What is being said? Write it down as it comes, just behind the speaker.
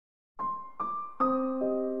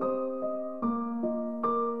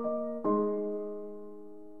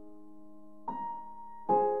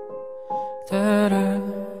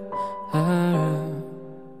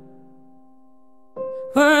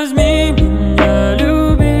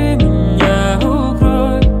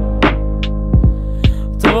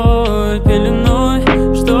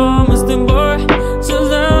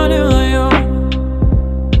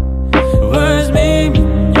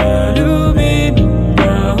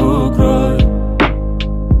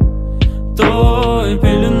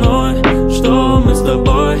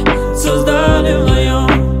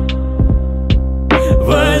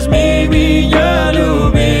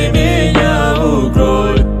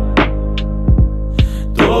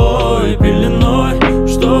той пеленой,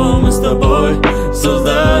 что мы с тобой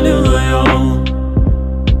создали вдвоем.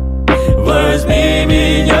 Возьми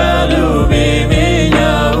меня, люби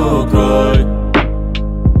меня, укрой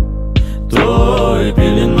той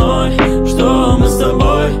пеленой, что мы с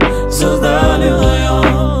тобой создали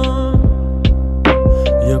вдвоем.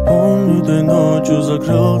 Я помню, той ночью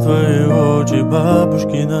закрыл твои очи,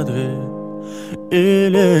 бабушки на дверь и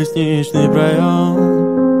лестничный проем.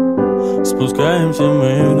 Спускаемся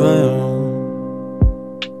мы вдвоем.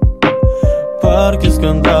 Парки,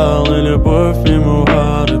 скандалы, любовь,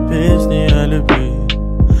 мемуары, песни о любви.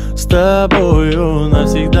 С тобою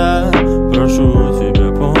навсегда, прошу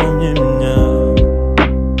тебя, помни меня.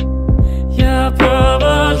 Я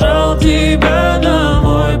провожал тебя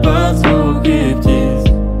домой под звуки птиц.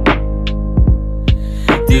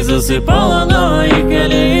 Ты засыпала на моих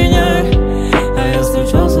коленях, а я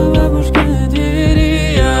стучался в бабушкиной двери.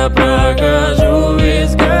 Я прохожу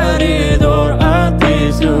весь коридор, а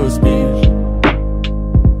ты все спишь.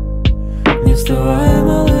 Не вставай,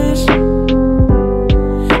 малыш,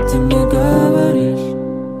 ты мне говоришь: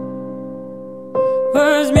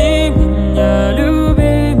 возьми меня,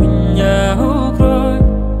 люби меня, укрой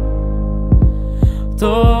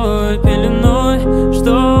той пеленой,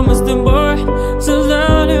 что мы с тобой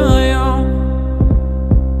создали вдвоем.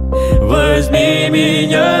 Возьми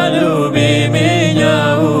меня, люби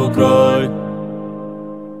меня, укрой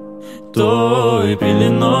той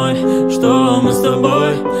пеленой, что мы с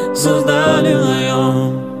тобой создали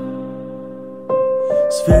вдвоем.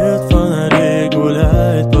 Свет фонарей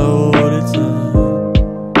гуляет по улице.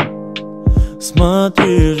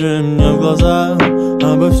 Смотри же мне в глаза,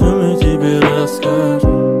 обо всем я тебе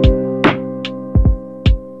расскажу.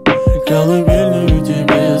 Колыбельную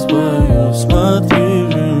тебе спою.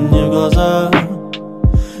 Смотри же мне в глаза,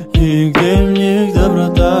 и где в них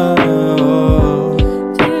доброта.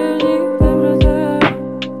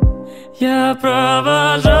 Я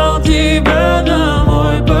провожал тебя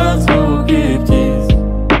домой под звуки птиц.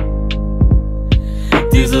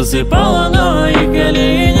 Ты засыпала на моих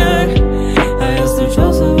коленях, а я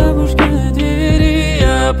стучался в бабушкиной двери.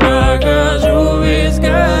 Я прохожу весь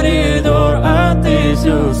коридор, а ты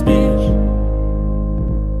все спишь.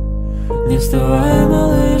 Не вставай,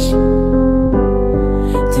 малыш,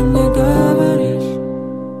 ты мне говоришь.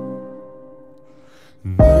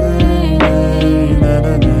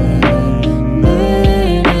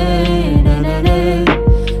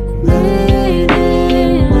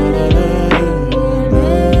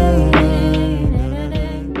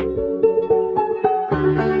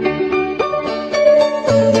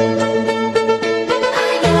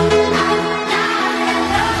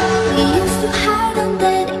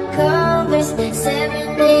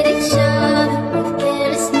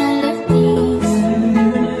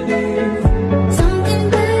 Something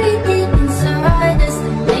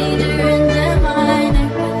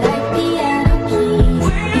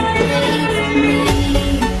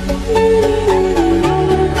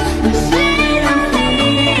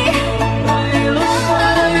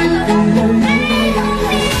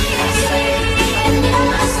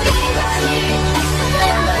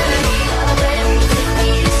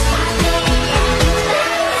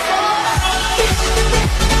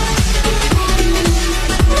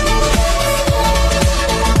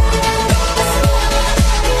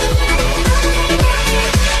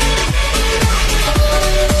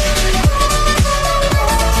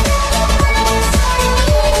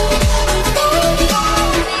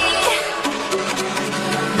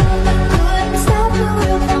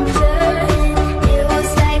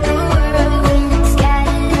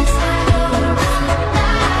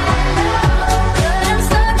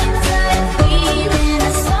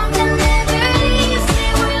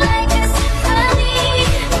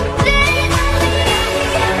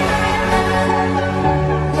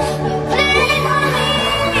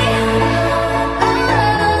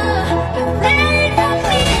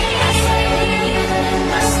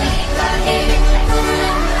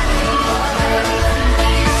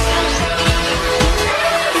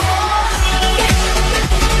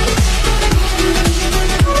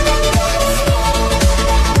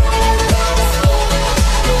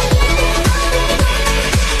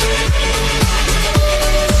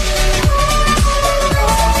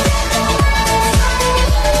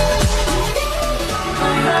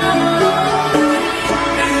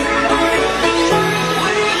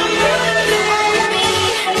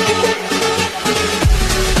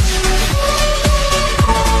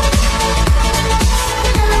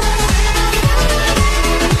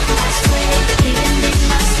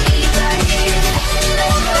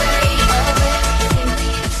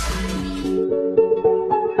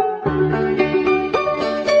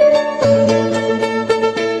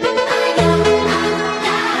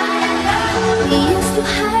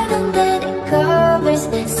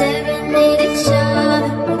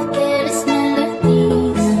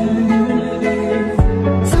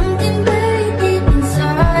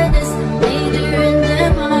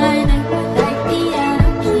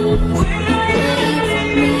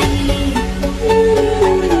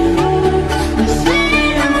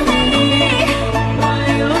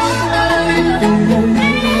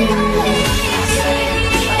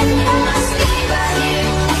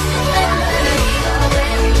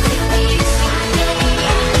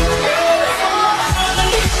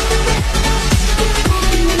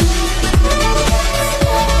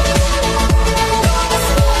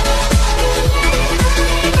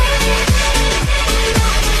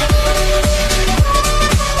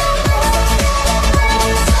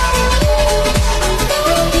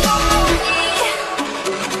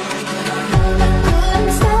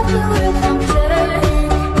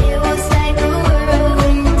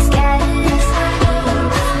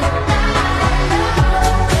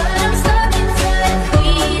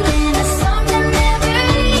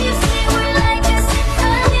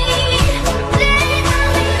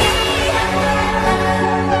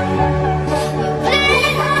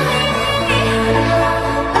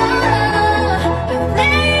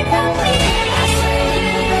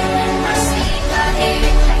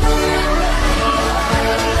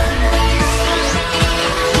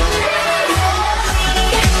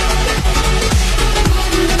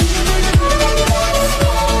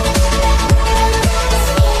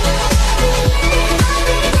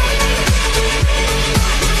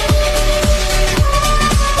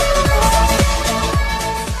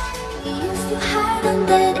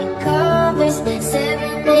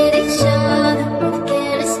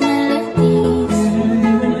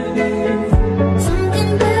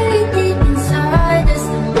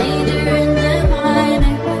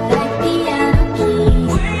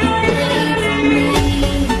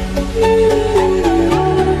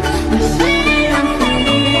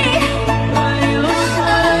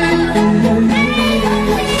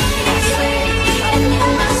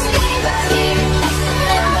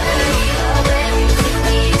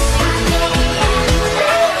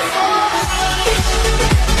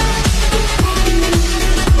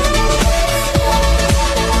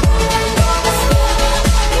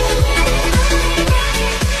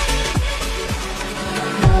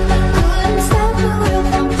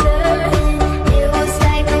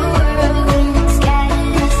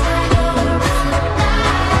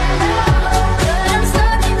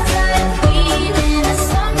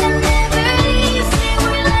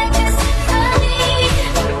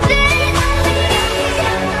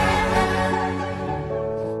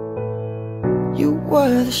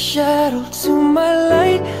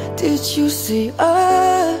did you see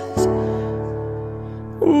us?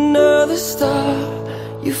 Another star,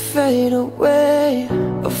 you fade away.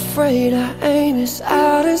 Afraid our aim is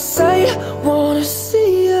out of sight. Wanna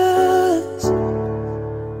see us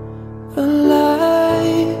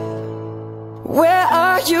alive. Where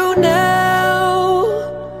are you now?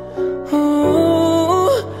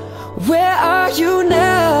 Ooh, where are you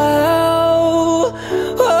now?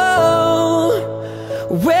 Oh,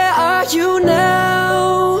 where are you now?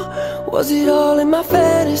 Was it all in my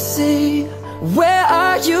fantasy? Where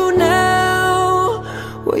are you now?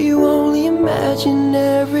 Were you only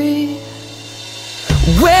imaginary?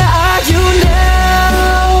 Where are you now?